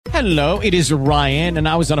Hello, it is Ryan, and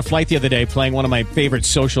I was on a flight the other day playing one of my favorite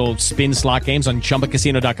social spin slot games on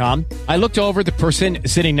ChumbaCasino.com. I looked over at the person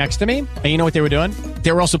sitting next to me, and you know what they were doing?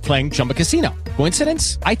 They were also playing Chumba Casino.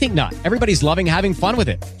 Coincidence? I think not. Everybody's loving having fun with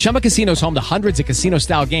it. Chumba Casino is home to hundreds of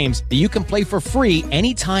casino-style games that you can play for free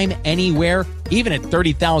anytime, anywhere, even at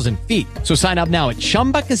 30,000 feet. So sign up now at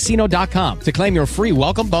ChumbaCasino.com to claim your free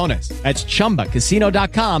welcome bonus. That's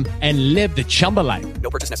ChumbaCasino.com and live the Chumba life.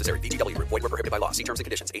 No purchase necessary. VGW. Void where prohibited by law. See terms and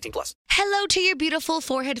conditions. 18+. Hello to your beautiful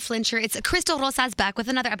forehead flincher. It's Crystal Rosas back with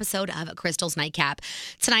another episode of Crystal's Nightcap.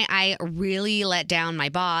 Tonight, I really let down my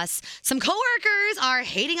boss. Some coworkers are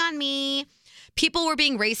hating on me. People were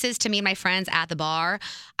being racist to me and my friends at the bar.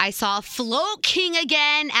 I saw Float King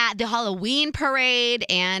again at the Halloween parade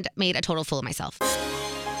and made a total fool of myself.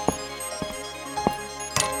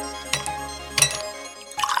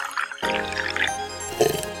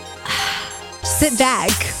 Sit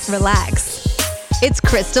back, relax. It's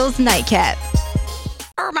Crystal's Nightcap.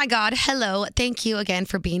 Oh my God, hello. Thank you again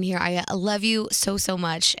for being here. I love you so, so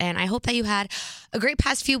much. And I hope that you had a great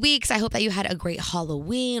past few weeks. I hope that you had a great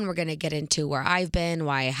Halloween. We're going to get into where I've been,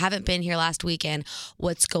 why I haven't been here last week, and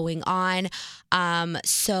what's going on.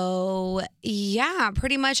 So yeah,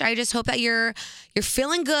 pretty much I just hope that you're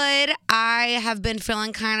feeling good. I have been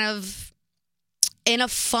feeling kind of in a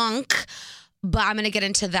funk. But I'm going to get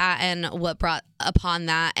into that and what brought upon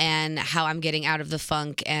that and how I'm getting out of the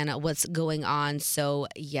funk and what's going on. So,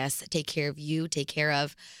 yes, take care of you. Take care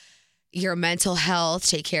of your mental health.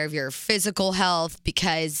 Take care of your physical health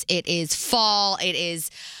because it is fall. It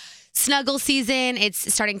is snuggle season.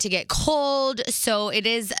 It's starting to get cold. So, it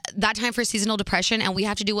is that time for seasonal depression. And we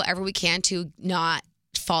have to do whatever we can to not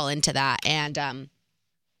fall into that. And,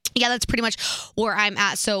 yeah, that's pretty much where I'm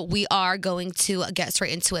at. So we are going to get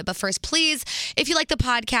straight into it. But first, please, if you like the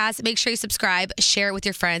podcast, make sure you subscribe, share it with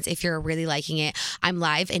your friends if you're really liking it. I'm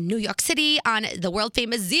live in New York City on the world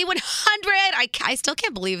famous Z100. I still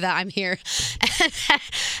can't believe that I'm here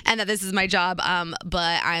and that this is my job.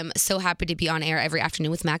 But I'm so happy to be on air every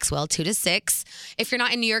afternoon with Maxwell, 2 to 6. If you're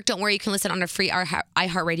not in New York, don't worry. You can listen on a free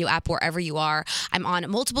iHeartRadio app wherever you are. I'm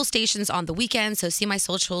on multiple stations on the weekend. So see my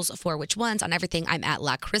socials for which ones. On everything, I'm at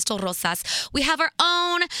La Crystal Rosas. We have our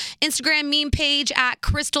own Instagram meme page at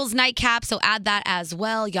Crystal's Nightcap, so add that as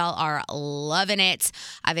well. Y'all are loving it.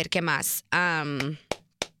 A ver qué más.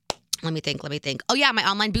 Let me think. Oh, yeah, my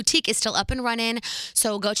online boutique is still up and running,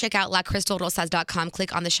 so go check out lacrystalrosas.com.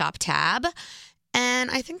 Click on the shop tab. And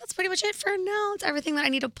I think that's pretty much it for now. It's everything that I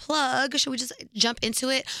need to plug. Should we just jump into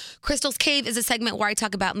it? Crystal's Cave is a segment where I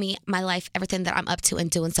talk about me, my life, everything that I'm up to and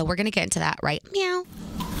doing, so we're going to get into that right meow.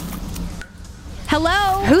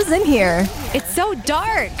 Hello? Who's in here? It's so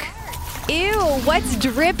dark. Ew, what's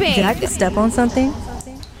dripping? Did I just step on something?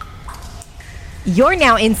 You're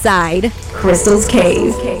now inside Crystal's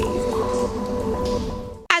Cave.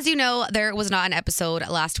 As you know, there was not an episode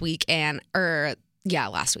last week. And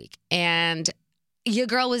your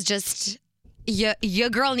girl was just, your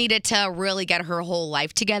girl needed to really get her whole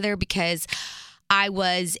life together because I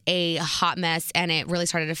was a hot mess and it really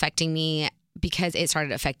started affecting me because it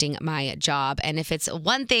started affecting my job. And if it's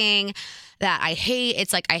one thing that I hate,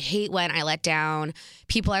 it's like I hate when I let down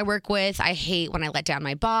people I work with. I hate when I let down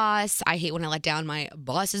my boss. I hate when I let down my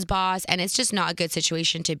boss's boss. And it's just not a good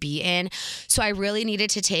situation to be in. So I really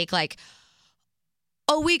needed to take like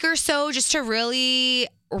a week or so just to really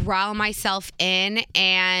rile myself in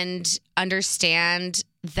and understand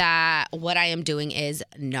that what I am doing is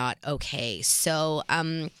not okay. So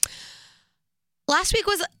last week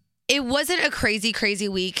it wasn't a crazy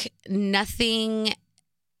week. Nothing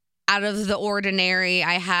out of the ordinary.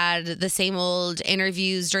 I had the same old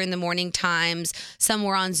interviews during the morning times. Some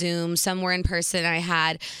were on Zoom, some were in person. I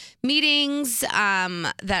had meetings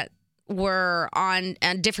that were on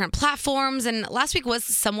different platforms. And last week was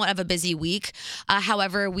somewhat of a busy week.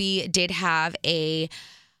 However, we did have a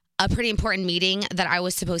pretty important meeting that I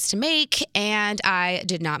was supposed to make, and I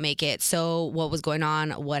did not make it. So what was going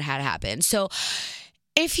on? What had happened? So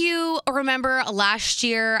if you remember last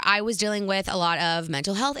year, I was dealing with a lot of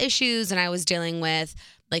mental health issues and I was dealing with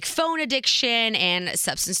like phone addiction and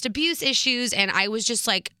substance abuse issues. And I was just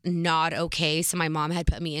like not okay. So my mom had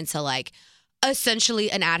put me into like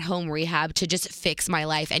essentially an at-home rehab to just fix my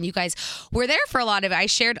life. And you guys were there for a lot of it. I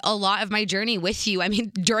shared a lot of my journey with you. I mean,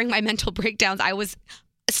 during my mental breakdowns, I was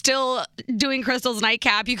still doing Crystal's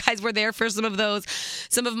Nightcap. You guys were there for some of those,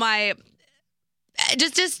 some of my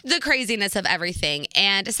just the craziness of everything.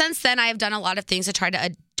 And since then, I have done a lot of things to try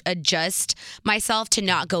to adjust myself to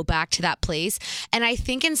not go back to that place. And I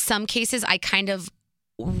think in some cases, I kind of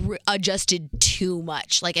adjusted too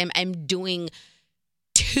much. Like I'm doing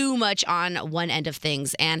too much on one end of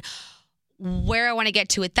things. And where I want to get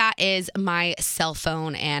to with that is my cell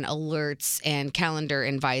phone and alerts and calendar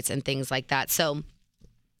invites and things like that. So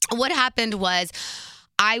what happened was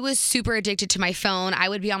I was super addicted to my phone. I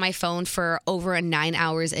would be on my phone for over 9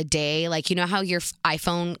 hours a day. Like, you know how your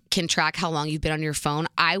iPhone can track how long you've been on your phone?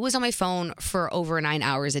 I was on my phone for over 9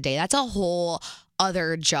 hours a day. That's a whole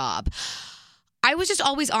other job. I was just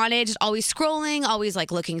always on it, just always scrolling, always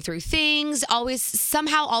like looking through things, always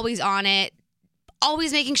on it,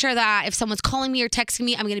 always making sure that if someone's calling me or texting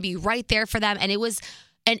me, I'm going to be right there for them. And it was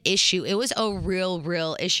an issue. It was a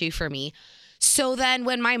real issue for me. So then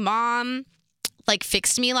when my mom like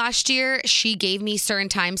fixed me last year, she gave me certain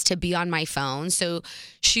times to be on my phone. So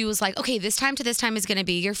she was like, okay, this time to this time is going to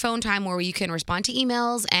be your phone time where you can respond to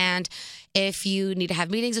emails. And if you need to have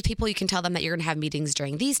meetings with people, you can tell them that you're going to have meetings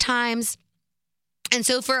during these times. And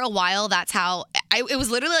so for a while, that's how it was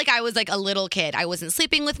literally like I was like a little kid. I wasn't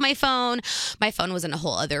sleeping with my phone. My phone was in a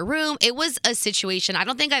whole other room. It was a situation. I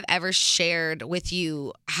don't think I've ever shared with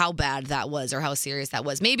you how bad that was or how serious that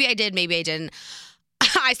was. Maybe I did, maybe I didn't.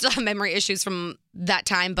 I still have memory issues from that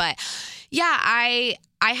time. But yeah, I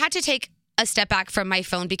had to take a step back from my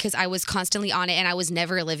phone because I was constantly on it and I was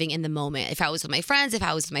never living in the moment. If I was with my friends, if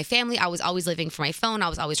I was with my family, I was always living for my phone. I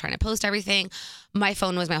was always trying to post everything. My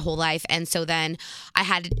phone was my whole life. And so then I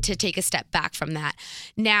had to take a step back from that.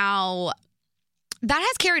 Now, that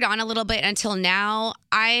has carried on a little bit until now.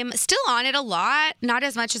 I'm still on it a lot, not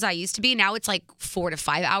as much as I used to be. Now it's like 4 to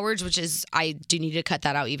 5 hours, which is, I do need to cut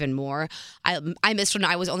that out even more. I missed when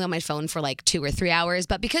I was only on my phone for like 2 or 3 hours.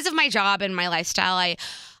 But because of my job and my lifestyle,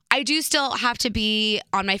 I do still have to be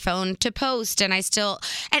on my phone to post. And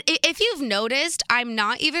if you've noticed, I'm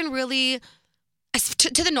not even really,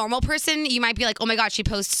 to the normal person, you might be like, oh my God, she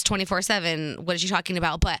posts 24/7. What is she talking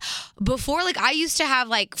about? But before, like I used to have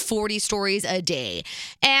like 40 stories a day.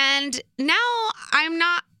 And now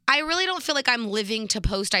I really don't feel like I'm living to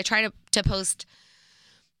post. I try to post,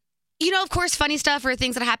 you know, of course, funny stuff or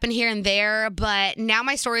things that happen here and there. But now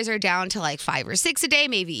my stories are down to like 5 or 6 a day,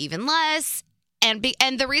 maybe even less. And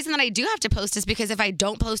the reason that I do have to post is because if I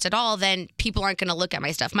don't post at all, then people aren't going to look at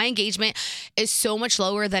my stuff. My engagement is so much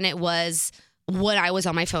lower than it was when I was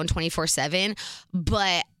on my phone 24/7.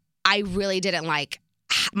 But I really didn't like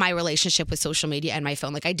my relationship with social media and my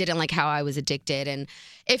phone. Like I didn't like how I was addicted. And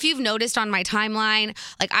if you've noticed on my timeline,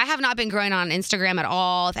 like I have not been growing on Instagram at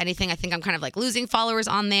all. If anything, I think I'm kind of like losing followers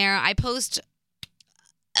on there. I post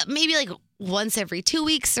maybe like once every 2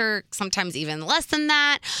 weeks or sometimes even less than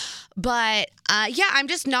that. But yeah, I'm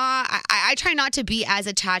just not, I try not to be as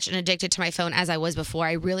attached and addicted to my phone as I was before.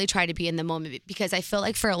 I really try to be in the moment because I feel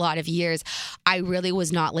like for a lot of years, I really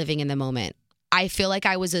was not living in the moment. I feel like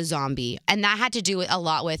I was a zombie. And that had to do a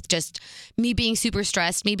lot with just me being super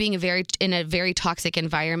stressed, me being in a very toxic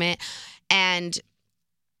environment. And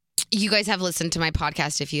you guys have listened to my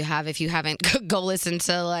podcast. If you haven't, go listen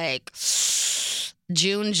to like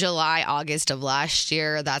June, July, August of last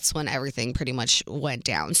year. That's when everything pretty much went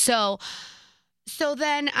down. So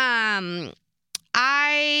then I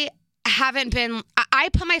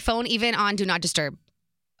put my phone even on Do Not Disturb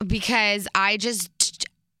because like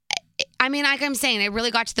I'm saying, it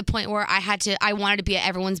really got to the point where I wanted to be at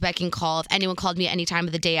everyone's beck and call. If anyone called me at any time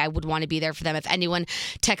of the day, I would want to be there for them. If anyone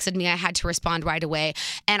texted me, I had to respond right away.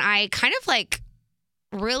 And I kind of like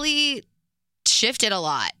really shifted a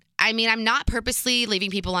lot. I mean, I'm not purposely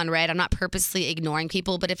leaving people on red. I'm not purposely ignoring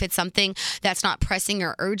people. But if it's something that's not pressing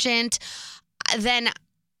or urgent, then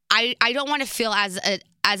I don't want to feel as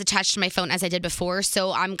attached to my phone as I did before.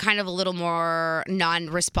 So I'm kind of a little more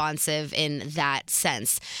non-responsive in that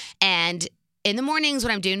sense. And in the mornings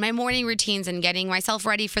when I'm doing my morning routines and getting myself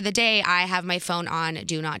ready for the day, I have my phone on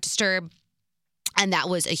Do Not Disturb. And that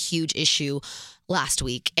was a huge issue last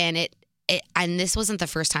week. And and this wasn't the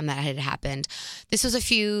first time that had happened. This was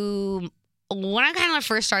when I kind of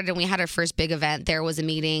first started and we had our first big event, there was a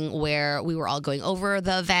meeting where we were all going over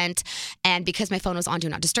the event. And because my phone was on Do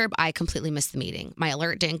Not Disturb, I completely missed the meeting. My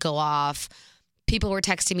alert didn't go off. People were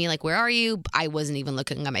texting me like, where are you? I wasn't even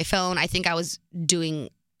looking at my phone. I think I was doing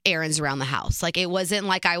errands around the house. Like it wasn't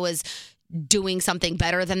like I was doing something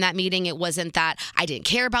better than that meeting. It wasn't that I didn't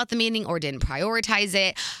care about the meeting or didn't prioritize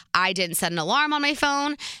it. I didn't set an alarm on my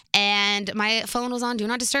phone and my phone was on Do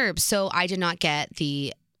Not Disturb. So I did not get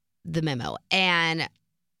the memo, and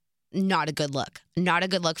not a good look. Not a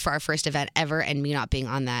good look for our first event ever and me not being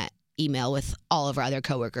on that email with all of our other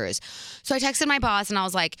coworkers. So I texted my boss and I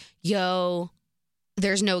was like, yo,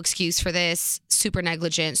 there's no excuse for this. Super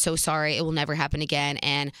negligent. So sorry. It will never happen again.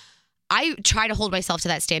 And I try to hold myself to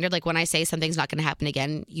that standard. Like when I say something's not going to happen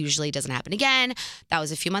again, usually it doesn't happen again. That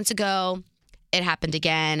was a few months ago. it happened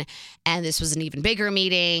again. And this was an even bigger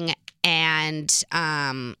meeting. And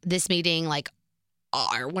this meeting, like,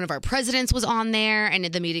 one of our presidents was on there, and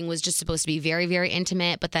the meeting was just supposed to be very, very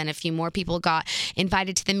intimate. But then a few more people got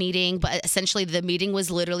invited to the meeting. But essentially, the meeting was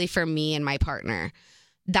literally for me and my partner.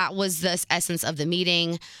 That was the essence of the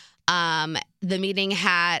meeting. The meeting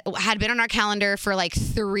had been on our calendar for like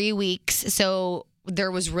 3 weeks, so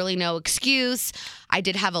there was really no excuse. I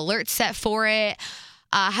did have alerts set for it.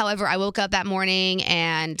 However, I woke up that morning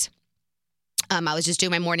and I was just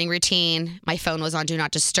doing my morning routine. My phone was on Do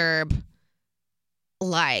Not Disturb.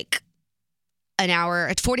 Like an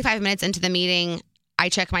hour, 45 minutes into the meeting, I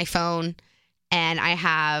check my phone and I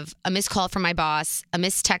have a missed call from my boss, a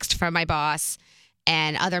missed text from my boss,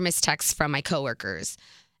 and other missed texts from my coworkers.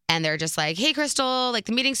 And they're just like, hey, Crystal, like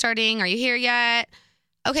the meeting's starting. Are you here yet?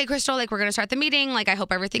 Okay, Crystal, like we're going to start the meeting. Like, I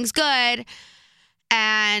hope everything's good.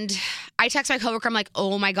 And I text my coworker. I'm like,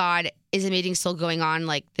 oh my God, is the meeting still going on?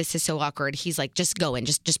 Like, this is so awkward. He's like, just go in,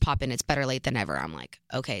 just pop in. It's better late than never. I'm like,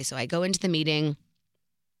 okay. So I go into the meeting.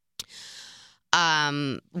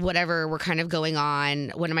 Whatever we're kind of going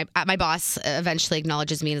on. When my boss eventually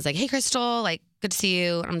acknowledges me and is like, hey, Crystal, like, good to see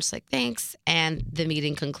you. I'm just like, thanks. And the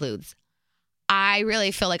meeting concludes. I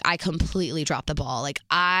really feel like I completely dropped the ball. Like,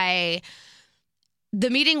 the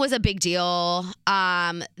meeting was a big deal.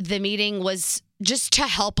 The meeting was just to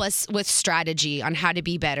help us with strategy on how to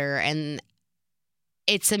be better. And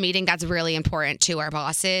it's a meeting that's really important to our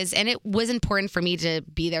bosses. And it was important for me to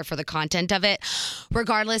be there for the content of it,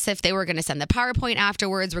 regardless if they were going to send the PowerPoint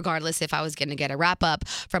afterwards, regardless if I was going to get a wrap up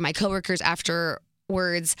from my coworkers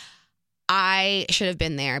afterwards. I should have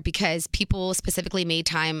been there because people specifically made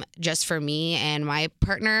time just for me and my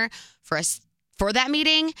partner for that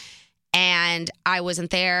meeting. And I wasn't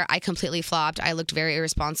there. I completely flopped. I looked very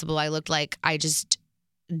irresponsible. I looked like I just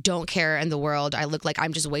don't care in the world. I look like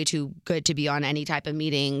I'm just way too good to be on any type of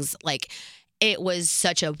meetings. Like, it was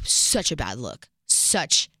such a bad look,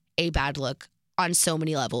 such a bad look on so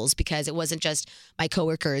many levels, because it wasn't just my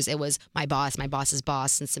coworkers. It was my boss, my boss's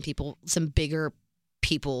boss, and some bigger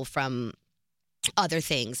people from other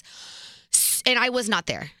things. And I was not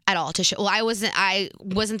there at all to show. Well, I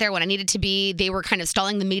wasn't there when I needed to be. They were kind of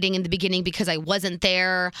stalling the meeting in the beginning because I wasn't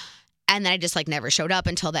there. And then I just like never showed up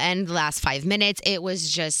until the end, the last 5 minutes. It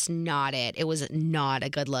was just not it. It was not a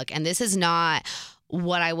good look. And this is not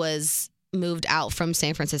what I was moved out from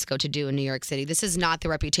San Francisco to do in New York City. This is not the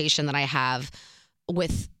reputation that I have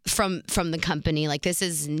from the company. Like,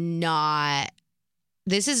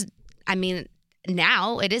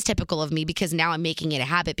 now it is typical of me because now I'm making it a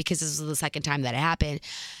habit because this was the second time that it happened.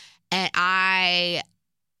 And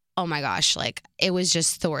oh my gosh, like, it was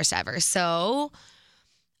just the worst ever. So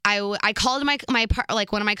I called my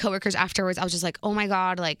one of my coworkers afterwards. I was just like, oh my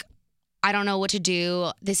God, like, I don't know what to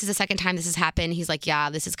do. This is the second time this has happened. He's like,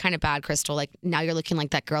 yeah, this is kind of bad, Crystal. Like, now you're looking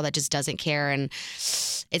like that girl that just doesn't care, and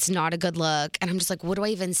it's not a good look. And I'm just like, what do I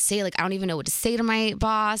even say? Like, I don't even know what to say to my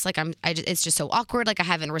boss. Like, it's just so awkward. Like, I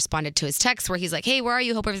haven't responded to his text where he's like, hey, where are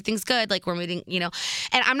you? Hope everything's good. Like, we're meeting, And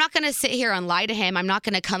I'm not going to sit here and lie to him. I'm not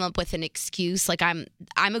going to come up with an excuse. Like, I'm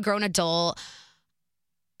a grown adult.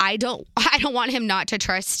 I don't want him not to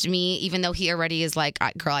trust me, even though he already is like,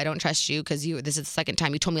 girl, I don't trust you because this is the second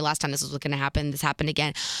time. You told me last time this was going to happen. This happened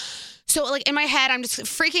again. So, like, in my head, I'm just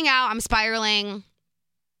freaking out. I'm spiraling.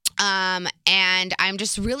 And I'm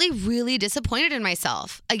just really, really disappointed in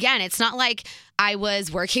myself. Again, it's not like I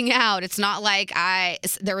was working out. It's not like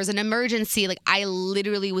there was an emergency. Like, I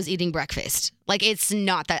literally was eating breakfast. Like, it's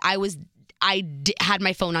not that I had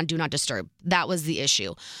my phone on Do Not Disturb. That was the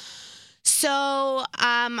issue. So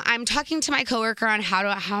I'm talking to my coworker on how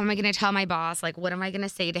am I going to tell my boss, like, what am I going to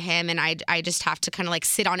say to him? And I just have to kind of like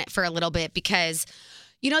sit on it for a little bit because,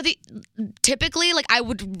 typically, like, I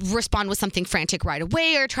would respond with something frantic right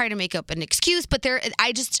away or try to make up an excuse. But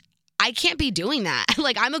I can't be doing that.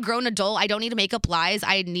 Like, I'm a grown adult. I don't need to make up lies.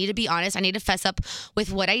 I need to be honest. I need to fess up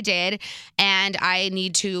with what I did. And I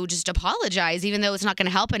need to just apologize, even though it's not going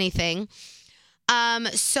to help anything.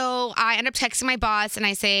 So I end up texting my boss and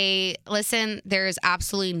I say, listen, there's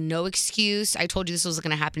absolutely no excuse. I told you this was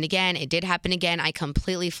going to happen again. It did happen again. I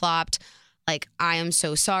completely flopped. Like, I am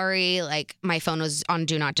so sorry. Like, my phone was on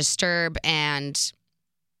Do Not Disturb, and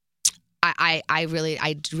I really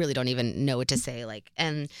don't even know what to say. Like,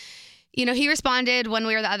 and he responded one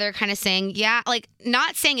way or the other, kind of saying, yeah, like,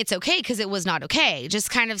 not saying it's okay because it was not okay. Just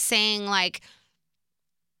kind of saying, like,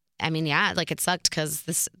 I mean, yeah, like, it sucked because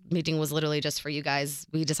this meeting was literally just for you guys.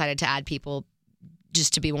 We decided to add people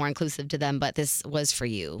just to be more inclusive to them, but this was for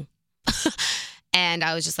you. And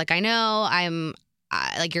I was just like, I know,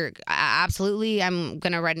 absolutely, I'm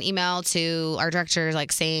going to write an email to our director,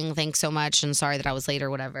 like saying thanks so much and sorry that I was late or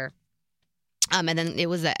whatever. And then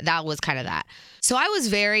that was kind of that. So I was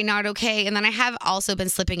very not okay. And then I have also been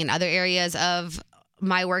slipping in other areas of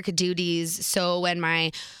my work duties. So when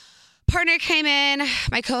my partner came in,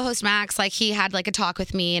 my co-host Max, like he had like a talk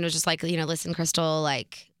with me and was just like, listen, Crystal,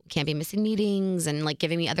 like can't be missing meetings, and like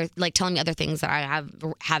giving me telling me other things that I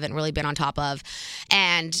haven't really been on top of.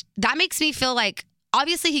 And that makes me feel like,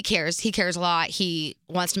 obviously he cares. He cares a lot. He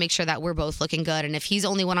wants to make sure that we're both looking good. And if he's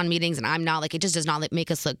only one on meetings and I'm not, like, it just does not make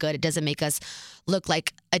us look good. It doesn't make us look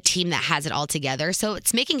like a team that has it all together. So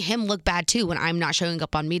it's making him look bad too when I'm not showing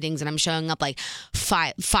up on meetings and I'm showing up like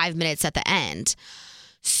five minutes at the end.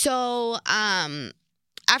 So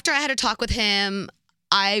after I had a talk with him,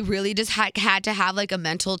 I really just had to have like a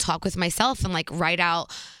mental talk with myself and like write out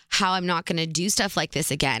how I'm not going to do stuff like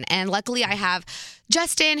this again. And luckily I have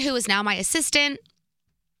Justin, who is now my assistant.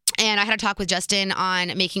 And I had a talk with Justin on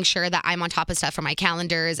making sure that I'm on top of stuff for my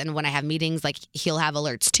calendars. And when I have meetings, like he'll have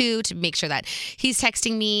alerts too, to make sure that he's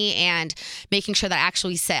texting me and making sure that I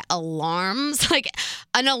actually set alarms. Like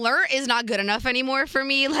an alert is not good enough anymore for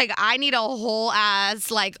me. Like I need a whole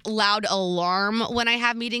ass like loud alarm when I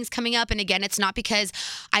have meetings coming up. And again, it's not because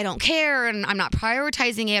I don't care and I'm not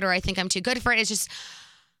prioritizing it or I think I'm too good for it. It's just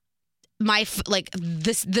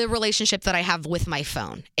the relationship that I have with my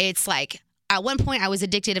phone. It's like, at one point, I was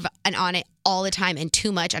addicted and on it all the time and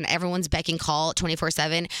too much on everyone's beck and call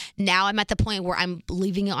 24/7. Now I'm at the point where I'm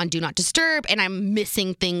leaving it on Do Not Disturb and I'm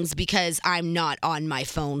missing things because I'm not on my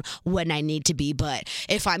phone when I need to be. But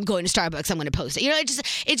if I'm going to Starbucks, I'm going to post it.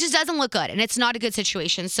 It just doesn't look good and it's not a good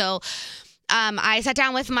situation. So I sat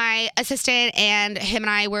down with my assistant and him and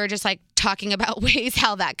I were just like talking about ways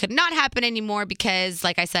how that could not happen anymore because,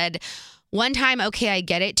 like I said, one time, okay, I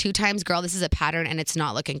get it. 2 times, girl, this is a pattern and it's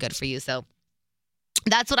not looking good for you. So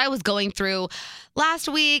that's what I was going through last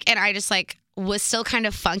week. And I just like was still kind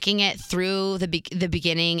of funking it through the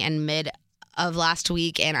beginning and mid of last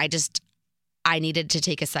week. And I needed to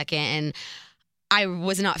take a second and I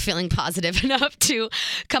was not feeling positive enough to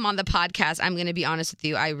come on the podcast. I'm going to be honest with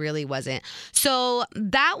you. I really wasn't. So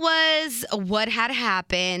that was what had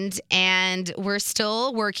happened and we're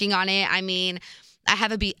still working on it. I mean, I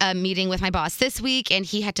have a meeting with my boss this week and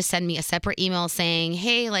he had to send me a separate email saying,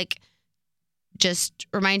 hey, like, just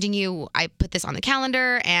reminding you, I put this on the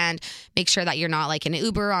calendar and make sure that you're not like in an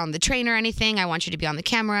Uber on the train or anything. I want you to be on the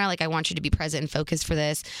camera. Like I want you to be present and focused for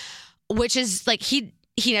this, which is like, he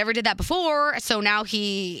never did that before. So now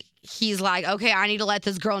he's like, okay, I need to let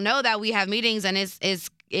this girl know that we have meetings and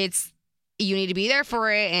it's you need to be there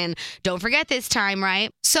for it. And don't forget this time.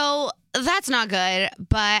 Right. So that's not good,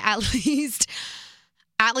 but at least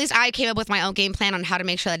I came up with my own game plan on how to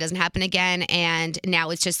make sure that doesn't happen again. And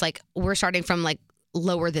now it's just like we're starting from like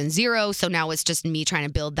lower than 0. So now it's just me trying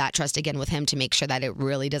to build that trust again with him to make sure that it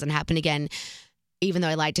really doesn't happen again, even though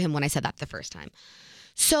I lied to him when I said that the first time.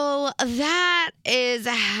 So that is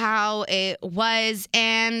how it was.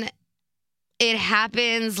 And it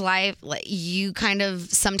happens. Life, you kind of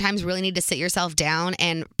sometimes really need to sit yourself down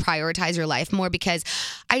and prioritize your life more because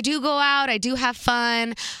I do go out, I do have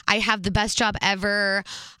fun, I have the best job ever.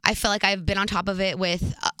 I feel like I've been on top of it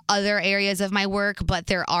with other areas of my work, but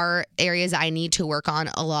there are areas I need to work on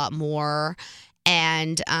a lot more.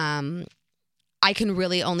 And I can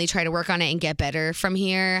really only try to work on it and get better from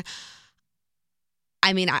here.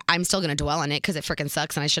 I mean, I'm still going to dwell on it because it freaking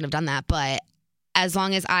sucks and I shouldn't have done that. But as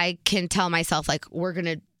long as I can tell myself, like, we're going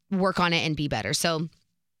to work on it and be better. So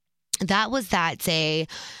that was that day.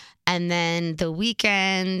 And then the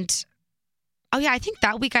weekend, oh yeah, I think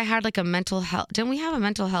that week I had like a mental health. Didn't we have a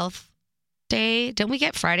mental health day? Didn't we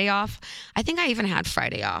get Friday off? I think I even had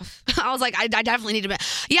Friday off. I was like, I definitely need to.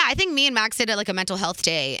 Yeah, I think me and Max did like a mental health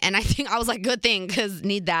day. And I think I was like, good thing because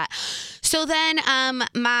need that. So then one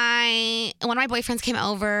of my boyfriends came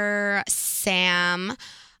over, Sam.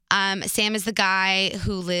 Sam is the guy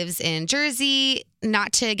who lives in Jersey,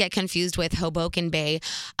 not to get confused with Hoboken Bay.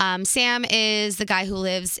 Sam is the guy who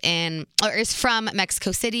is from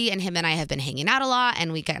Mexico City, and him and I have been hanging out a lot,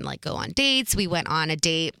 and we can like go on dates. We went on a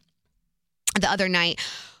date the other night.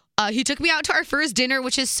 He took me out to our first dinner,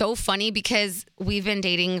 which is so funny because we've been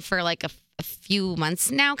dating for like a few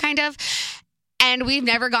months now, kind of. And we've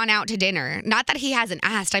never gone out to dinner. Not that he hasn't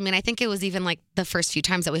asked. I mean, I think it was even like the first few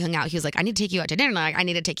times that we hung out, he was like, I need to take you out to dinner. Like, I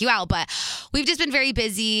need to take you out. But we've just been very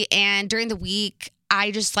busy. And during the week, I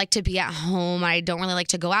just like to be at home. I don't really like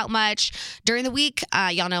to go out much. During the week,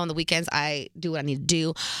 y'all know on the weekends, I do what I need to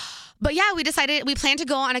do. But yeah, we planned to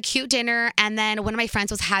go on a cute dinner. And then one of my friends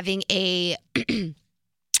was having a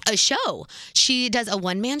a show. She does a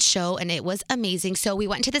one-man show, and it was amazing. So we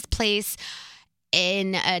went to this place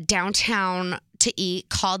in downtown to eat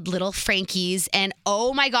called Little Frankie's, and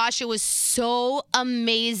oh my gosh, it was so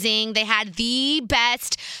amazing. They had the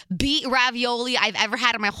best beet ravioli I've ever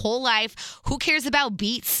had in my whole life. Who cares about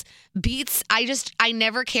beets? I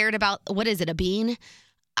never cared about, what is it, a bean?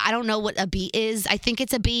 I don't know what a beet is. I think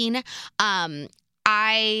it's a bean.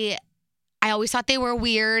 I always thought they were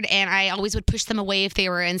weird, and I always would push them away if they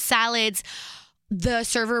were in salads. The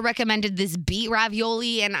server recommended this beet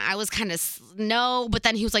ravioli, and I was kind of, no. But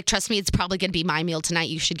then he was like, trust me, it's probably going to be my meal tonight.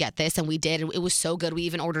 You should get this. And we did. It was so good. We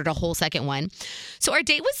even ordered a whole second one. So our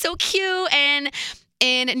date was so cute. And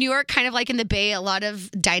in New York, kind of like in the Bay, a lot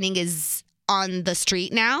of dining is on the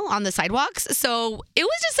street now, on the sidewalks. So it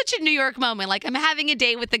was just such a New York moment. Like, I'm having a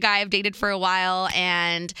date with the guy I've dated for a while,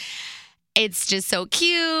 and it's just so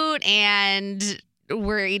cute. And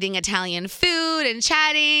we're eating Italian food and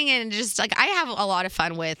chatting, and just like, I have a lot of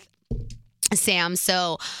fun with Sam.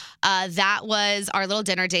 So that was our little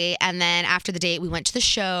dinner date. And then after the date, we went to the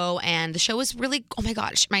show, and the show was really, oh my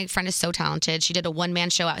gosh, my friend is so talented. She did a one-man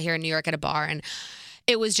show out here in New York at a bar, and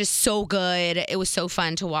it was just so good. It was so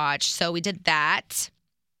fun to watch. So we did that.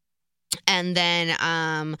 And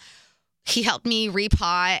then he helped me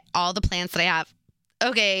repot all the plants that I have.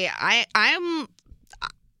 Okay, I am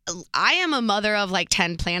a mother of like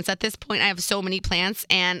 10 plants at this point. I have so many plants,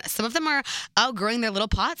 and some of them are outgrowing their little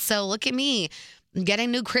pots. So look at me getting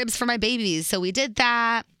new cribs for my babies. So we did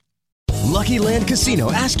that. Lucky Land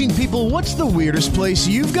Casino, asking people, what's the weirdest place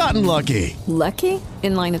you've gotten lucky? Lucky?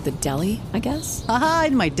 In line at the deli, I guess? Aha,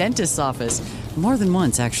 in my dentist's office. More than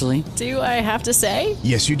once, actually. Do I have to say?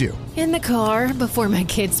 Yes, you do. In the car before my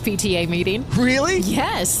kids' PTA meeting. Really?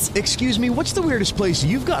 Yes. Excuse me, what's the weirdest place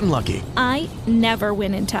you've gotten lucky? I never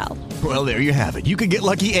win and tell. Well, there you have it. You can get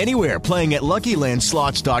lucky anywhere, playing at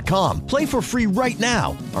LuckyLandSlots.com. Play for free right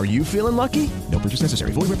now. Are you feeling lucky? No purchase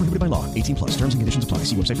necessary. Void where prohibited by law. 18+. Terms and conditions apply.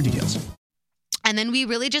 See website for details. And then we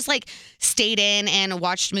really just like stayed in and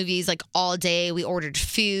watched movies like all day. We ordered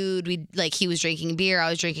food. He was drinking beer. I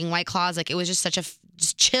was drinking White Claws. Like, it was just such a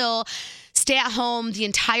just chill, stay at home the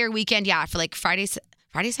entire weekend. Yeah, for like Friday,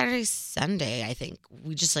 Saturday, Sunday, I think.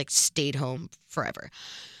 We just like stayed home forever.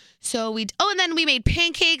 So and then we made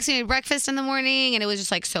pancakes. We made breakfast in the morning, and it was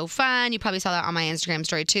just like so fun. You probably saw that on my Instagram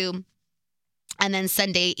story too. And then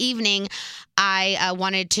Sunday evening, I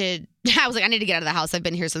was like, I need to get out of the house. I've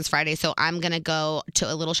been here since Friday, so I'm going to go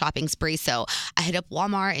to a little shopping spree. So I hit up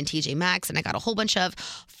Walmart and TJ Maxx, and I got a whole bunch of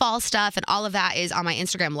fall stuff, and all of that is on my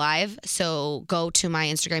Instagram Live. So go to my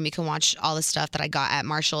Instagram. You can watch all the stuff that I got at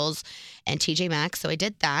Marshall's and TJ Maxx. So I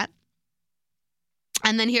did that.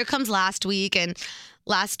 And then here comes last week, and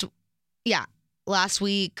last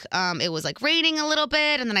week, it was like raining a little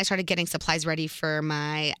bit, and then I started getting supplies ready for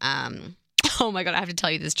my, oh my God, I have to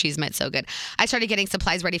tell you, this cheese meant so good. I started getting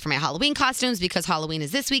supplies ready for my Halloween costumes because Halloween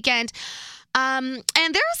is this weekend. And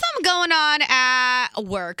there's some going on at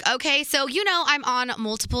work. Okay. So, I'm on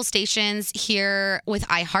multiple stations here with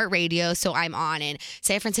iHeartRadio. So I'm on in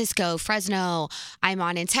San Francisco, Fresno. I'm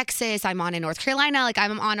on in Texas. I'm on in North Carolina. Like,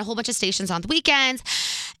 I'm on a whole bunch of stations on the weekends.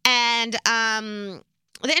 And,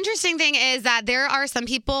 the interesting thing is that there are some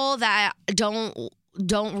people that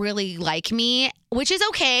don't really like me, which is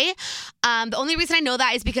okay. The only reason I know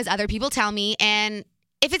that is because other people tell me, and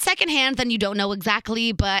if it's secondhand, then you don't know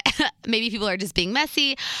exactly, but maybe people are just being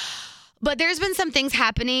messy. But there's been some things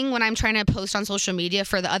happening when I'm trying to post on social media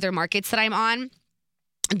for the other markets that I'm on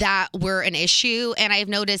that were an issue. And I've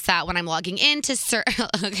noticed that when I'm logging into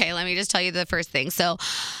okay, let me just tell you the first thing. So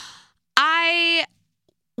I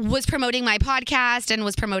was promoting my podcast and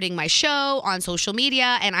was promoting my show on social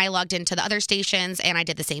media, and I logged into the other stations and I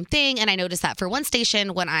did the same thing. And I noticed that for one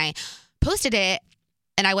station, when I posted it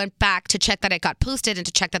and I went back to check that it got posted and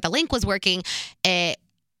to check that the link was working, it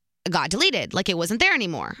got deleted. Like, it wasn't there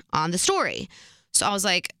anymore on the story. So I was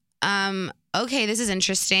like, okay, this is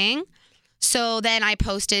interesting. So then I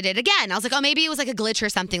posted it again. I was like, oh, maybe it was like a glitch or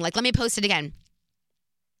something. Like, let me post it again.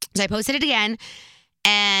 So I posted it again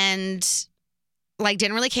and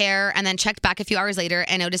didn't really care, and then checked back a few hours later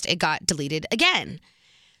and noticed it got deleted again.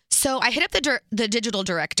 So I hit up the digital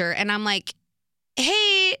director, and I'm like,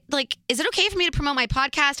 hey, is it okay for me to promote my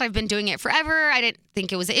podcast? I've been doing it forever. I didn't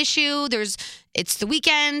think it was an issue. It's the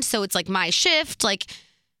weekend, so it's like my shift.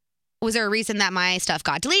 Was there a reason that my stuff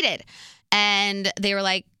got deleted? And they were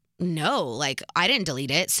like, no, I didn't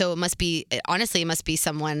delete it. So it must be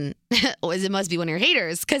someone, it must be one of your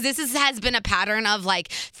haters. Because this has been a pattern of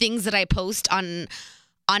things that I post on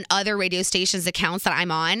other radio stations' accounts that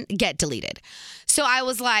I'm on get deleted. So I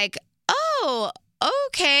was like, oh,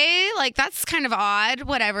 okay, like that's kind of odd,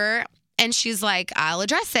 whatever. And she's like, I'll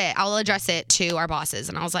address it to our bosses.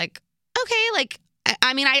 And I was like, okay, like,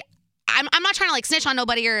 I mean, I'm not trying to like snitch on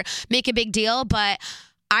nobody or make a big deal, but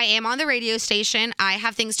I am on the radio station. I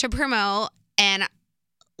have things to promote, and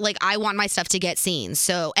like I want my stuff to get seen.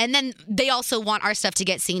 So, and then they also want our stuff to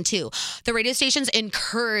get seen too. The radio stations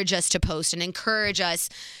encourage us to post and encourage us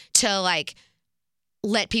to like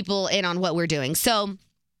let people in on what we're doing. So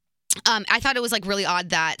I thought it was like really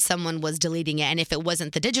odd that someone was deleting it. And if it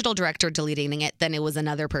wasn't the digital director deleting it, then it was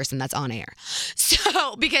another person that's on air.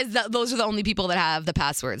 So, because those are the only people that have the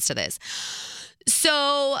passwords to this.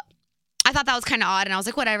 So I thought that was kind of odd. And I was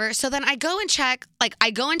like, whatever. So then I go and check, like I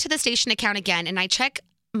go into the station account again and I check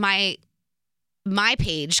my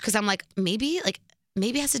page because I'm like, maybe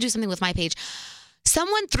it has to do something with my page.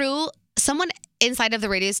 Someone inside of the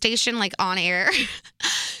radio station, like on air,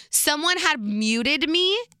 someone had muted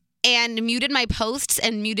me and muted my posts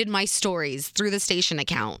and muted my stories through the station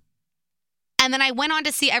account. And then I went on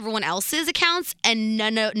to see everyone else's accounts and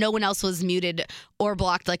no one else was muted or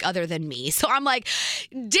blocked like other than me. So I'm like,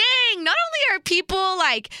 dang, not only are people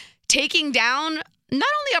like taking down, not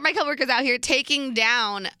only are my coworkers out here taking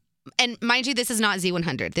down, and mind you, this is not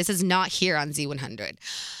Z100. This is not here on Z100.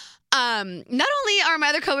 Not only are my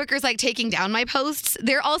other coworkers like taking down my posts,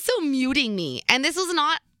 they're also muting me. And this was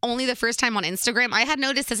not only the first time on Instagram. I had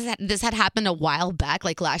noticed this had happened a while back,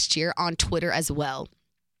 like last year on Twitter as well.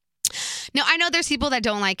 Now, I know there's people that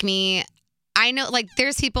don't like me. I know like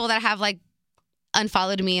there's people that have like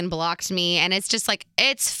unfollowed me and blocked me. And it's just like,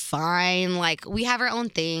 it's fine. Like we have our own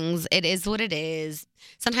things. It is what it is.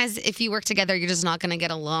 Sometimes if you work together, you're just not going to get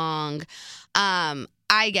along.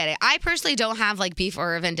 I get it. I personally don't have like beef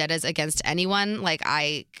or vendettas against anyone. Like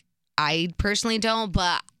I personally don't,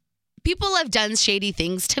 but people have done shady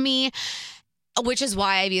things to me, which is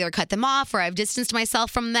why I've either cut them off or I've distanced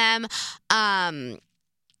myself from them.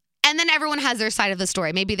 And then everyone has their side of the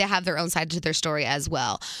story. Maybe they have their own side to their story as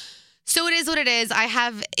well. So it is what it is. I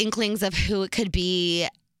have inklings of who it could be,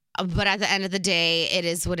 but at the end of the day, it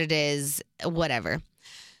is what it is, whatever.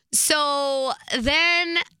 So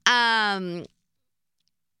then I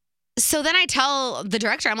tell the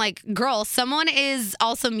director, I'm like, girl, someone is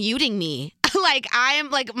also muting me. Like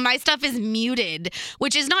my stuff is muted,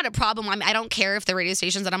 which is not a problem. I don't care if the radio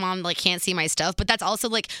stations that I'm on like can't see my stuff, but that's also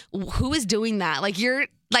like, who is doing that? Like you're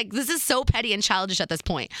like, this is so petty and childish at this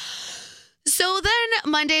point. So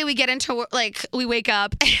then Monday we get into work, like we wake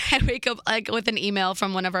up and I wake up like with an email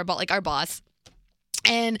from one of our boss.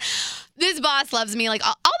 And this boss loves me. Like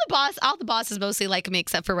all the bosses mostly like me,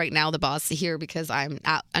 except for right now the boss here because I'm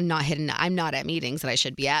not at meetings that I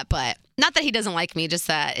should be at. But not that he doesn't like me, just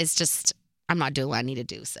that it's just I'm not doing what I need to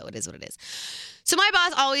do. So it is what it is. So my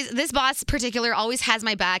boss this boss particular always has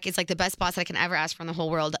my back. It's like the best boss I can ever ask for in the whole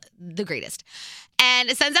world, the greatest. And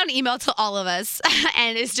it sends out an email to all of us,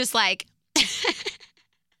 and it's just like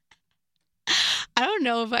I don't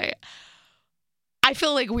know if I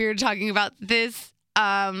feel like weird talking about this.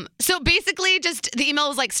 So basically just the email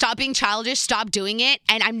was like, stop being childish, stop doing it.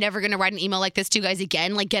 And I'm never going to write an email like this to you guys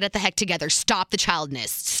again. Like, get it the heck together. Stop the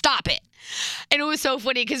childness. Stop it. And it was so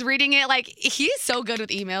funny because reading it, like, he's so good with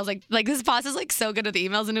emails. Like this boss is like so good with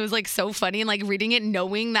emails. And it was like so funny. And like reading it,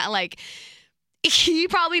 knowing that like, he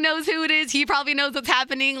probably knows who it is. He probably knows what's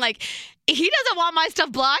happening. Like, he doesn't want my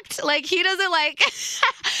stuff blocked. Like, he doesn't like,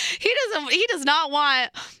 he does not want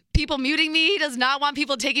people muting me. He does not want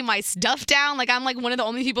people taking my stuff down. Like, I'm like one of the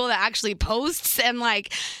only people that actually posts, and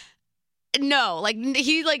like, no, like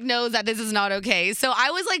he like knows that this is not okay. So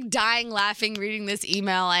I was like dying laughing reading this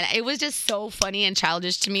email, and it was just so funny and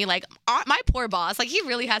childish to me. Like my poor boss, like he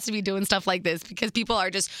really has to be doing stuff like this because people are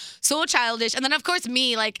just so childish. And then of course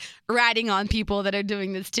me like ratting on people that are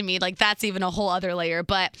doing this to me, like that's even a whole other layer.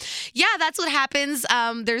 But yeah, that's what happens.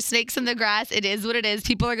 There's snakes in the grass. It is what it is.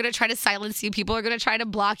 People are gonna try to silence you. People are gonna try to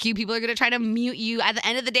block you. People are gonna try to mute you. At the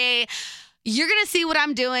end of the day, you're going to see what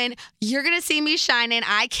I'm doing. You're going to see me shining.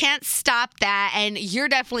 I can't stop that. And you're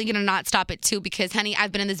definitely going to not stop it too because, honey,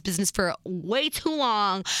 I've been in this business for way too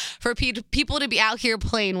long for people to be out here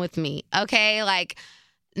playing with me. Okay? Like,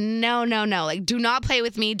 no. Like, do not play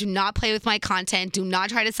with me. Do not play with my content. Do not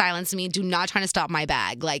try to silence me. Do not try to stop my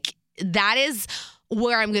bag. Like, that is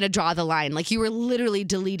where I'm going to draw the line. Like, you were literally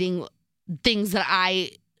deleting things that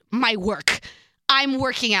my work. I'm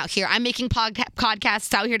working out here. I'm making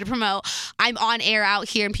podcasts out here to promote. I'm on air out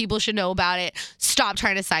here and people should know about it. Stop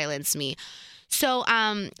trying to silence me. So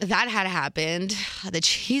that had happened. The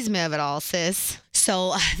cheese-me of it all, sis.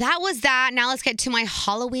 So that was that. Now let's get to my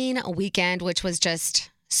Halloween weekend, which was just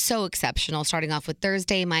so exceptional. Starting off with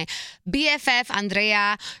Thursday, my BFF,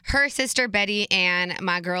 Andrea, her sister, Betty, and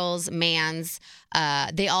my girls, Mans,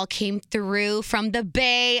 they all came through from the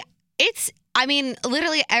Bay.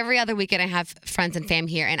 Literally every other weekend I have friends and fam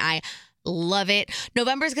here, and I love it.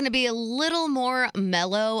 November is going to be a little more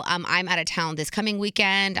mellow. I'm out of town this coming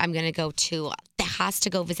weekend. I'm going to go to Tejas to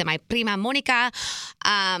go visit my prima Monica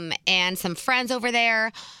and some friends over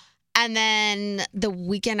there. And then the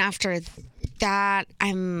weekend after that,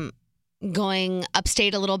 I'm going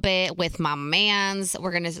upstate a little bit with my mans.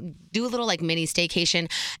 We're going to do a little like mini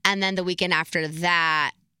staycation. And then the weekend after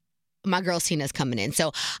that, my girl Cena's coming in.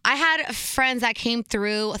 So I had friends that came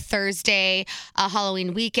through Thursday,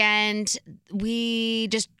 Halloween weekend. We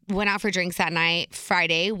just went out for drinks that night.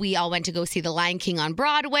 Friday, we all went to go see The Lion King on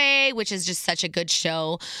Broadway, which is just such a good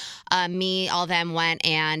show. Me, all them went,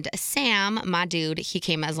 and Sam, my dude, he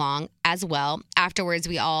came along as well. Afterwards,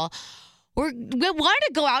 we wanted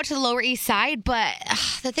to go out to the Lower East Side, but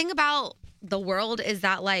the thing about the world is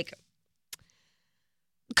that like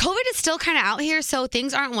COVID is still kind of out here, so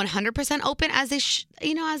things aren't 100% open as they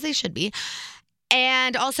should be.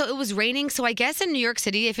 And also, it was raining, so I guess in New York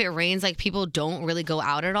City, if it rains, like people don't really go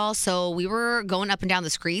out at all. So we were going up and down the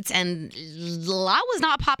streets, and a lot was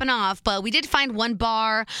not popping off. But we did find one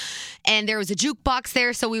bar, and there was a jukebox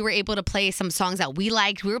there, so we were able to play some songs that we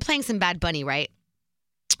liked. We were playing some Bad Bunny, right?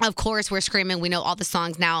 Of course, we're screaming. We know all the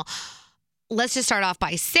songs now. Let's just start off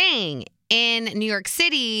by saying, in New York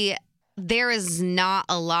City, there is not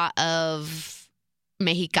a lot of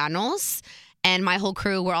Mexicanos, and my whole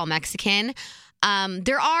crew, we're all Mexican.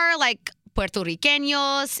 There are like Puerto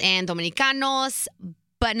Ricanos and Dominicanos,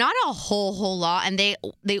 but not a whole lot. And they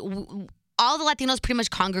all the Latinos pretty much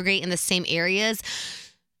congregate in the same areas.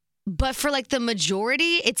 But for like the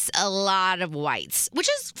majority, it's a lot of whites, which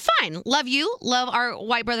is fine. Love you. Love our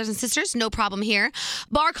white brothers and sisters. No problem here.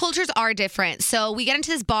 But our cultures are different. So we get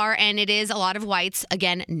into this bar and it is a lot of whites.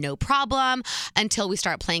 Again, no problem until we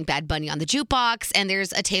start playing Bad Bunny on the jukebox. And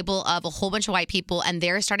there's a table of a whole bunch of white people and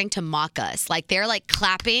they're starting to mock us. Like they're like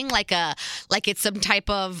clapping like it's some type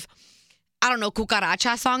of, I don't know,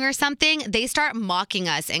 cucaracha song or something. They start mocking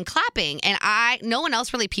us and clapping. And no one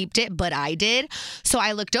else really peeped it, but I did. So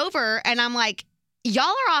I looked over and I'm like, y'all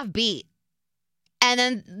are off beat. And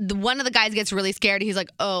then one of the guys gets really scared. He's like,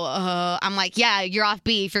 I'm like, yeah, you're off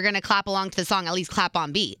beat. If you're going to clap along to the song, at least clap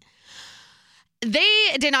on beat.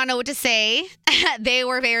 They did not know what to say. They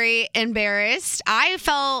were very embarrassed. I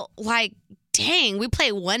felt like, dang, we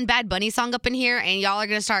play one Bad Bunny song up in here and y'all are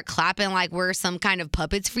going to start clapping like we're some kind of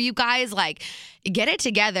puppets for you guys. Like, get it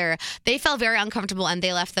together. They felt very uncomfortable and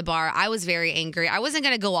they left the bar. I was very angry. I wasn't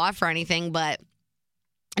going to go off or anything, but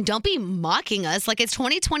don't be mocking us. Like, it's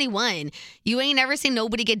 2021. You ain't never seen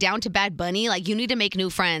nobody get down to Bad Bunny. Like, you need to make new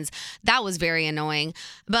friends. That was very annoying.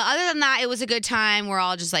 But other than that, it was a good time. We're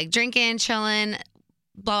all just like drinking, chilling,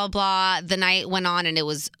 blah, blah, blah. The night went on and it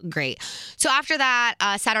was great. So after that,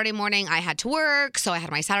 Saturday morning, I had to work. So I had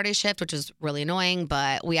my Saturday shift, which was really annoying.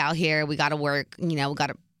 But we out here, we got to work, we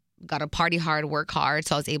got to party hard, work hard.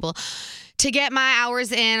 So I was able to get my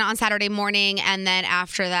hours in on Saturday morning. And then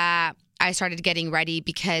after that, I started getting ready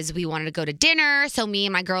because we wanted to go to dinner. So me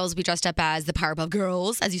and my girls, we dressed up as the Powerpuff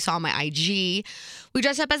Girls, as you saw on my IG. We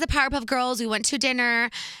dressed up as the Powerpuff Girls. We went to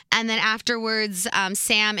dinner. And then afterwards,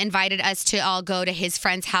 Sam invited us to all go to his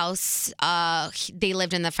friend's house. They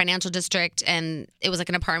lived in the financial district, and it was like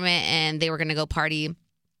an apartment, and they were going to go party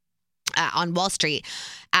on Wall Street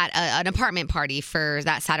at an apartment party for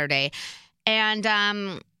that Saturday. And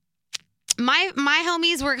my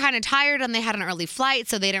homies were kind of tired and they had an early flight,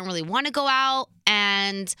 so they didn't really want to go out.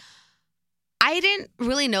 And I didn't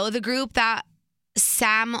really know the group that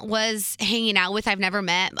Sam was hanging out with. I've never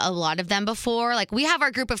met a lot of them before. Like, we have our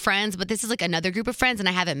group of friends, but this is like another group of friends and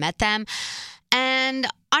I haven't met them. And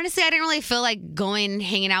honestly, I didn't really feel like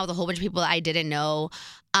hanging out with a whole bunch of people that I didn't know.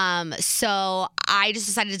 So I just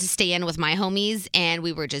decided to stay in with my homies, and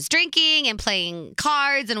we were just drinking and playing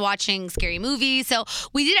cards and watching scary movies. So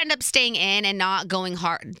we did end up staying in and not going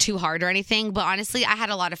too hard or anything. But honestly, I had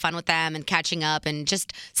a lot of fun with them and catching up and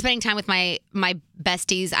just spending time with my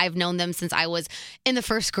besties. I've known them since I was in the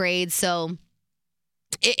first grade. So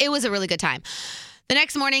it was a really good time. The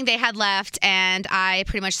next morning, they had left, and I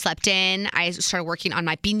pretty much slept in. I started working on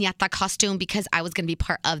my piñata costume because I was going to be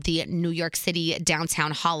part of the New York City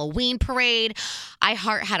downtown Halloween parade.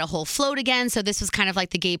 iHeart had a whole float again, so this was kind of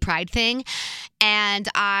like the gay pride thing. And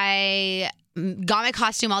I got my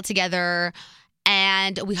costume all together,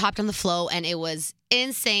 and we hopped on the float, and it was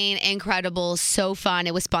insane, incredible, so fun.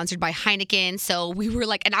 It was sponsored by Heineken, so we were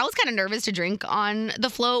like, and I was kind of nervous to drink on the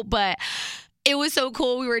float, but It was so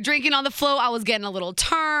cool. We were drinking on the float. I was getting a little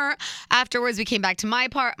turn. Afterwards, we came back to my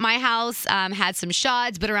house, had some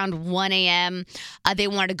shots, but around 1 a.m., they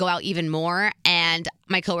wanted to go out even more. And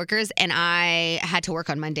my coworkers and I had to work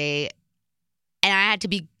on Monday, and I had to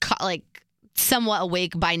be somewhat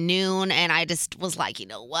awake by noon. And I just was like, you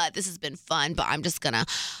know what? This has been fun, but I'm gonna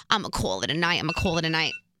call it a night.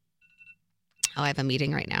 Oh, I have a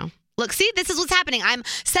meeting right now. Look, see, this is what's happening. I'm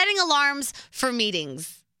setting alarms for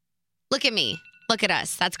meetings. Look at me. Look at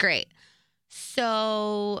us. That's great.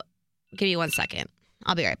 So give me 1 second.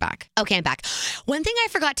 I'll be right back. Okay, I'm back. One thing I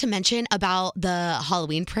forgot to mention about the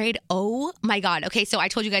Halloween parade. Oh, my God. Okay, so I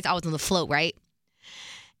told you guys I was on the float, right?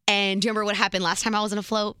 And do you remember what happened last time I was on a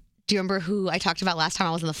float? Do you remember who I talked about last time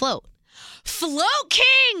I was on the float? Float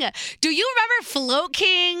King! Do you remember Float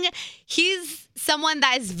King? He's someone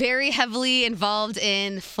that is very heavily involved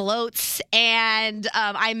in floats, and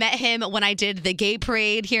I met him when I did the gay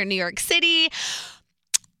parade here in New York City.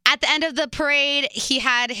 At the end of the parade, he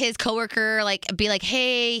had his coworker be like,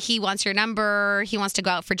 hey, he wants your number. He wants to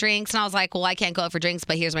go out for drinks. And I was like, well, I can't go out for drinks,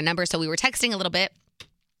 but here's my number. So we were texting a little bit.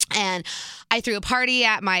 And I threw a party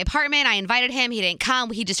at my apartment. I invited him. He didn't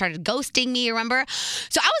come. He just started ghosting me, remember?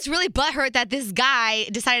 So I was really butthurt that this guy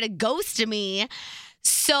decided to ghost me.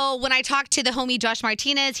 So when I talked to the homie Josh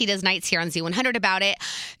Martinez, he does nights here on Z100 about it.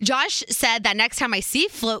 Josh said that next time I see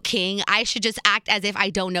Float King, I should just act as if I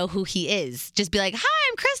don't know who he is. Just be like, hi,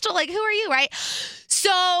 I'm Crystal. Like, who are you, right?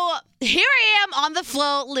 So here I am on the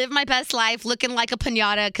float, live my best life, looking like a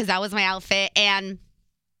piñata because that was my outfit. And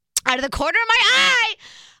out of the corner of my eye,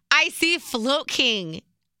 I see Float King.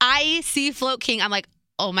 I'm like,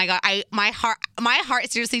 oh my God. My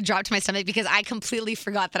heart seriously dropped to my stomach because I completely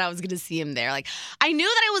forgot that I was going to see him there. Like, I knew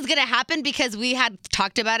that it was going to happen because we had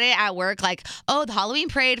talked about it at work. Like, oh, the Halloween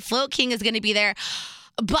parade, Float King is going to be there.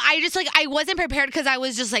 But I wasn't prepared because I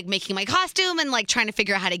was just making my costume and trying to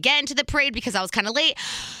figure out how to get into the parade because I was kind of late.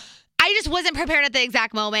 I just wasn't prepared at the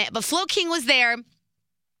exact moment. But Float King was there.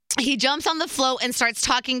 He jumps on the float and starts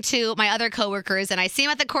talking to my other coworkers, and I see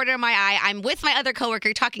him at the corner of my eye. I'm with my other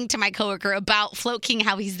coworker talking to my coworker about Float King,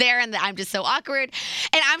 how he's there, and that I'm just so awkward.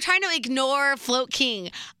 And I'm trying to ignore Float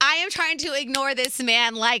King. I am trying to ignore this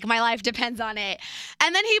man like my life depends on it.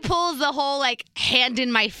 And then he pulls the whole hand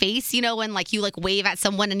in my face, when you wave at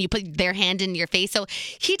someone and you put their hand in your face. So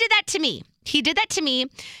he did that to me.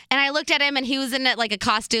 And I looked at him, and he was in a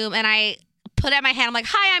costume, and I put out my hand. I'm like,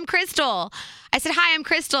 hi, I'm Crystal. I said, hi, I'm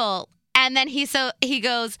Crystal. And then he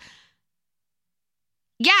goes,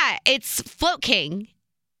 yeah, it's Float King.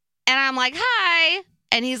 And I'm like, hi.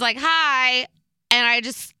 And he's like, hi. And I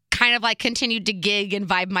just kind of continued to gig and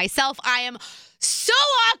vibe myself. I am so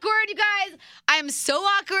awkward, you guys. I am so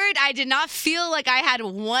awkward. I did not feel like I had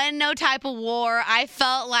won no type of war. I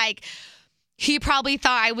felt like he probably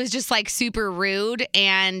thought I was just super rude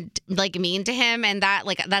and mean to him. And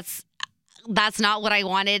that's not what I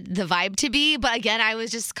wanted the vibe to be. But again, I was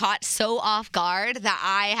just caught so off guard that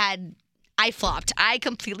I flopped. I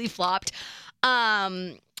completely flopped.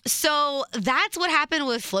 So that's what happened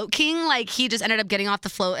with Float King. He just ended up getting off the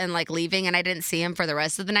float and leaving, and I didn't see him for the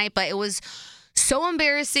rest of the night. But it was so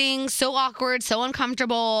embarrassing, so awkward, so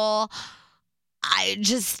uncomfortable.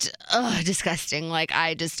 Disgusting.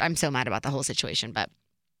 I'm so mad about the whole situation. But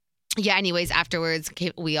yeah, anyways, afterwards,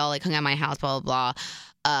 we all hung at my house, blah, blah,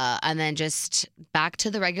 blah. And then just back to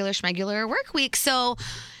the regular schmegular work week. So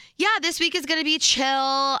yeah, this week is going to be chill.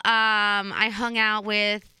 I hung out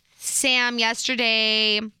with Sam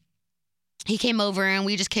yesterday. He came over and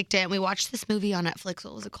we just kicked it and we watched this movie on Netflix.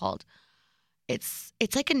 What was it called? It's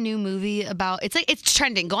a new movie about, it's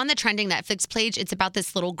trending. Go on the trending Netflix page. It's about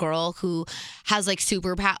this little girl who has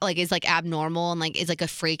superpower, is abnormal and is a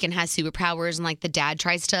freak and has superpowers, and the dad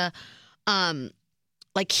tries to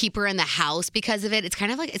keep her in the house because of it. It's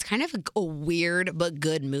kind of a weird but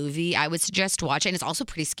good movie. I would suggest watch it. And it's also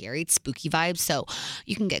pretty scary. It's spooky vibes, so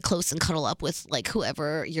you can get close and cuddle up with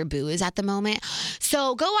whoever your boo is at the moment.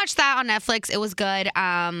 So go watch that on Netflix. It was good.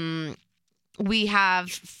 We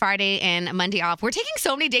have Friday and Monday off. We're taking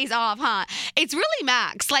so many days off, huh? It's really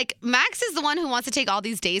Max. Max is the one who wants to take all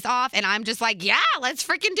these days off, and I'm just yeah, let's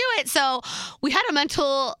freaking do it. So we had a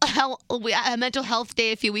mental health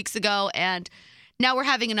day a few weeks ago, and now we're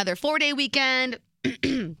having another 4-day weekend.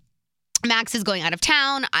 Max is going out of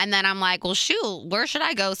town. And then I'm like, well, shoot, where should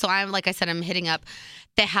I go? So I'm hitting up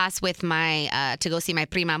Tejas with to go see my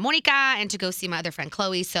prima Monica and to go see my other friend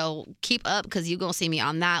Chloe. So keep up because you're going to see me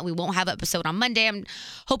on that. We won't have an episode on Monday. I'm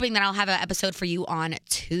hoping that I'll have an episode for you on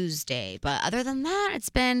Tuesday. But other than that, it's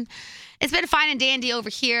been fine and dandy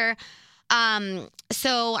over here.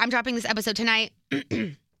 So I'm dropping this episode tonight.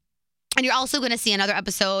 And you're also going to see another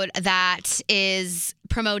episode that is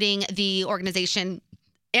promoting the organization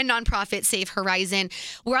and nonprofit Safe Horizon.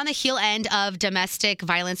 We're on the heel end of Domestic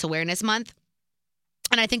Violence Awareness Month.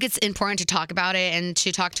 And I think it's important to talk about it and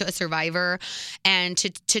to talk to a survivor and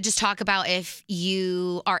to just talk about if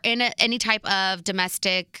you are in any type of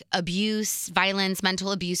domestic abuse, violence,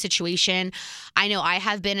 mental abuse situation. I know I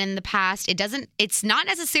have been in the past. It's not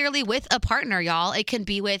necessarily with a partner, y'all. It can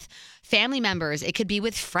be with family members. It could be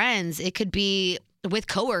with friends. It could be with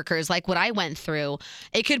coworkers, like what I went through.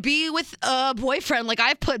 It could be with a boyfriend, like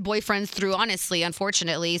I've put boyfriends through, honestly,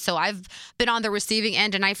 unfortunately. So I've been on the receiving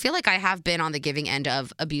end, and I feel like I have been on the giving end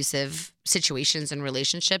of abusive situations and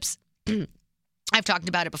relationships. I've talked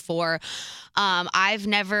about it before. I've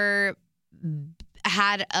never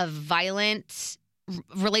had a violent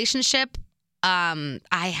relationship. I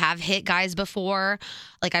have hit guys before.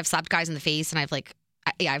 Like I've slapped guys in the face, and I've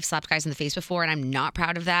slapped guys in the face before, and I'm not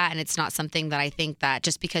proud of that. And it's not something that I think that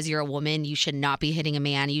just because you're a woman, you should not be hitting a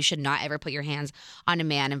man. You should not ever put your hands on a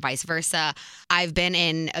man and vice versa. I've been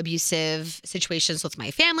in abusive situations with my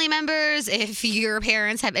family members. If your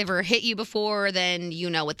parents have ever hit you before, then you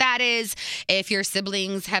know what that is. If your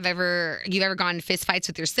siblings you've ever gone in fist fights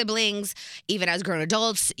with your siblings, even as grown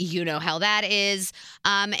adults, you know how that is.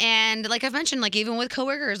 And like I've mentioned, like even with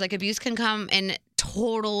coworkers, like abuse can come in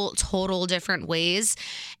total different ways.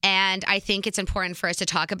 And I think it's important for us to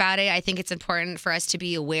talk about it. I think it's important for us to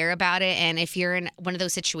be aware about it. And if you're in one of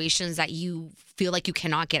those situations that you feel like you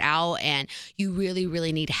cannot get out and you really,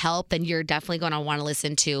 really need help, then you're definitely going to want to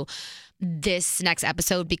listen to this next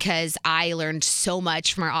episode, because I learned so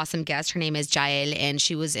much from our awesome guest. Her name is Jael, and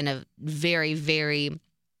she was in a very, very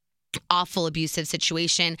awful abusive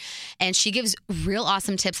situation, and she gives real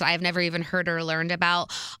awesome tips that I've never even heard or learned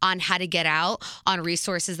about on how to get out, on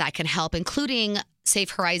resources that can help, including Safe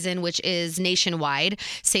Horizon, which is nationwide.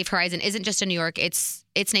 Safe Horizon isn't just in New York, it's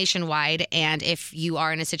nationwide. And if you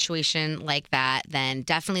are in a situation like that, then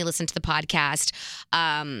definitely listen to the podcast.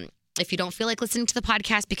 If you don't feel like listening to the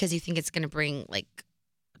podcast because you think it's going to bring like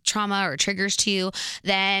trauma or triggers to you,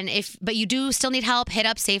 but you do still need help, hit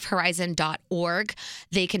up safehorizon.org.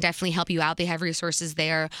 They can definitely help you out. They have resources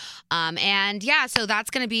there. So that's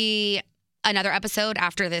going to be another episode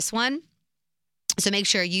after this one. So make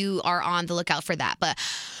sure you are on the lookout for that. But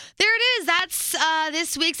there it is. That's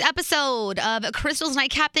this week's episode of Crystal's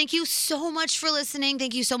Nightcap. Thank you so much for listening.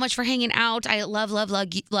 Thank you so much for hanging out. I love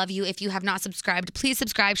you. If you have not subscribed, please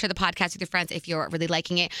subscribe. Share the podcast with your friends if you're really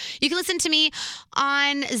liking it. You can listen to me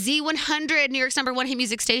on Z100, New York's #1 hit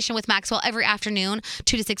music station with Maxwell every afternoon,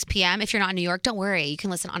 2 to 6 p.m. If you're not in New York, don't worry. You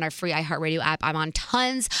can listen on our free iHeartRadio app. I'm on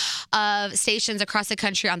tons of stations across the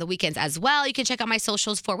country on the weekends as well. You can check out my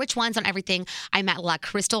socials for which ones on everything. I'm at La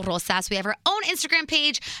Crystal Rosas. We have our own Instagram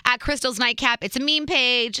page at Crystal's Nightcap. It's a meme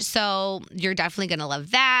page, so you're definitely going to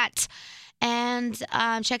love that. And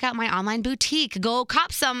check out my online boutique. Go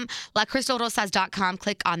cop some, lacrystalrosas.com.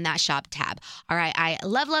 Click on that shop tab. All right, I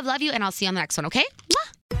love you, and I'll see you on the next one, okay?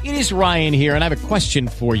 Mwah! It is Ryan here, and I have a question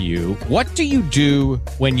for you. What do you do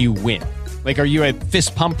when you win? Like, are you a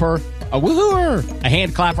fist pumper, a woohooer, a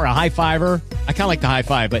hand clapper, a high fiver? I kind of like the high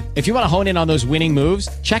five, but if you want to hone in on those winning moves,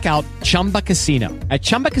 check out Chumba Casino. At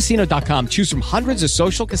ChumbaCasino.com, choose from hundreds of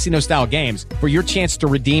social casino-style games for your chance to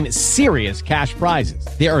redeem serious cash prizes.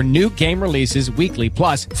 There are new game releases weekly,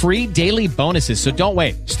 plus free daily bonuses. So don't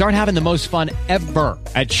wait. Start having the most fun ever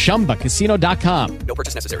at ChumbaCasino.com. No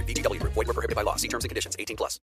purchase necessary. VGW Group. Void where prohibited by law. See terms and conditions. 18+.